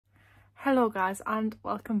Hello guys and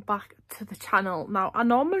welcome back to the channel. Now I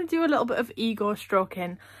normally do a little bit of ego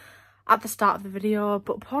stroking at the start of the video,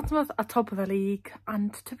 but Portsmouth are top of the league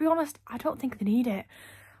and to be honest I don't think they need it.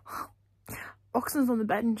 Moxon's on the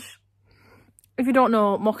bench. If you don't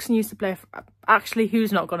know, Moxon used to play for, actually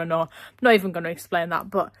who's not gonna know, I'm not even gonna explain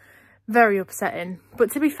that, but very upsetting.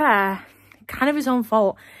 But to be fair, kind of his own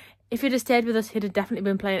fault. If he'd have stayed with us he'd have definitely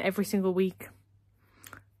been playing every single week.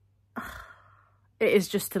 It is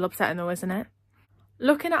just still upsetting though, isn't it?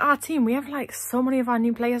 Looking at our team, we have like so many of our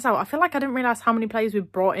new players out. I feel like I didn't realise how many players we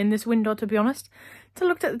brought in this window, to be honest. So I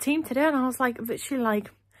looked at the team today and I was like, literally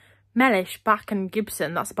like Mellish, Back and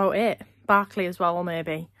Gibson, that's about it. Barkley as well,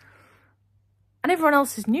 maybe. And everyone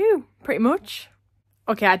else is new, pretty much.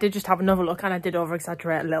 Okay, I did just have another look and I did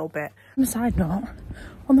over-exaggerate a little bit. On a side note,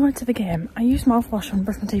 on the way to the game, I used mouthwash and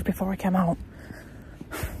brushed my teeth before I came out.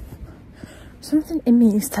 Something in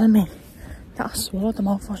me is telling me that I swallowed the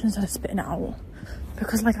mouthwash instead of spitting it out,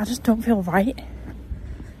 because like I just don't feel right.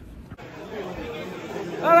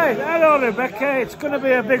 Alright, hello Rebecca, it's going to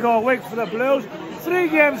be a big old week for the Blues. 3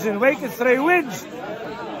 games in a week and 3 wins.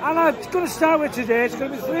 And I'm going to start with today. It's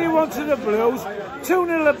going to be 3-1 to the Blues,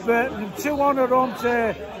 2-0 at Burton and 2-1 at home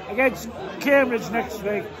against Cambridge next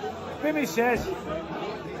week. Bimmy says.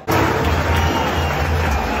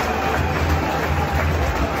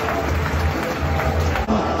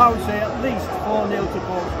 I would say at least 4-0 to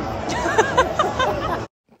Portsmouth.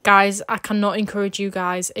 Guys, I cannot encourage you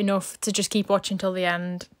guys enough to just keep watching till the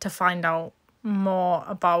end to find out more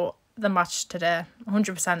about the match today.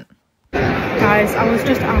 100%. Guys, I was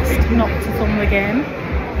just asked not to film the game,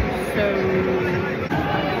 so...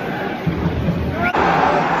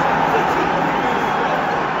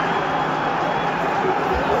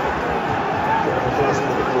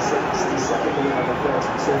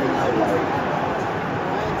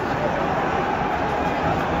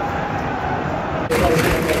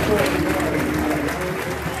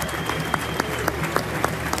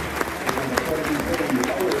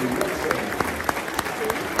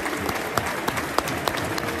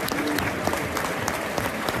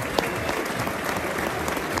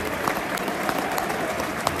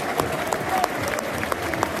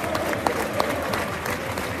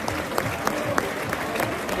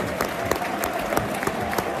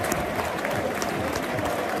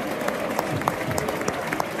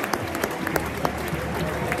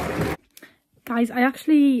 Guys, I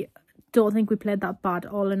actually don't think we played that bad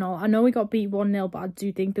all in all. I know we got beat 1-0, but I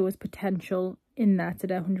do think there was potential in there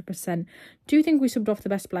today, 100%. Do think we subbed off the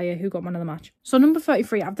best player who got man of the match. So number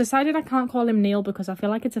 33, I've decided I can't call him Neil because I feel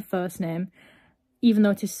like it's a first name, even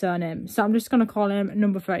though it's his surname. So I'm just going to call him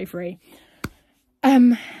number 33.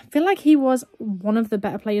 I feel like he was one of the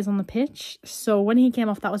better players on the pitch. So when he came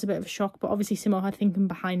off, that was a bit of a shock. But obviously Simo had thinking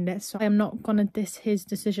behind it. So I am not going to diss his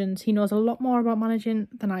decisions. He knows a lot more about managing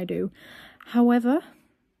than I do. However,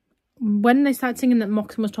 when they started singing that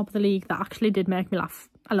Moxon was top of the league, that actually did make me laugh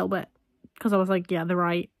a little bit. Because I was like, yeah, they're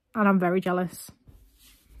right. And I'm very jealous.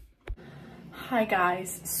 Hi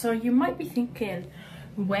guys. So you might be thinking,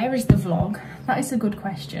 where is the vlog? That is a good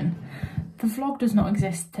question. The vlog does not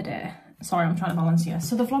exist today. Sorry, I'm trying to balance here.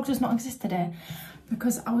 So the vlog does not exist today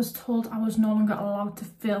because I was told I was no longer allowed to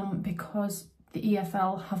film because the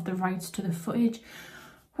EFL have the rights to the footage,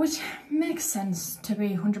 which makes sense, to be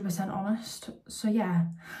 100% honest. So yeah,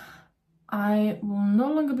 I will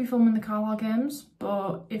no longer be filming the Carlisle games,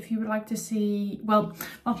 but if you would like to see, well,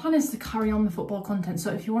 my plan is to carry on the football content.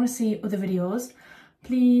 So if you want to see other videos,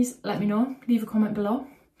 please let me know. Leave a comment below.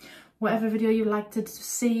 Whatever video you'd like to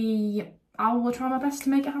see, I will try my best to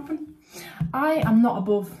make it happen. I am not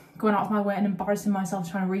above going out of my way and embarrassing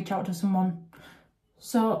myself trying to reach out to someone.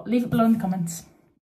 So leave it below in the comments.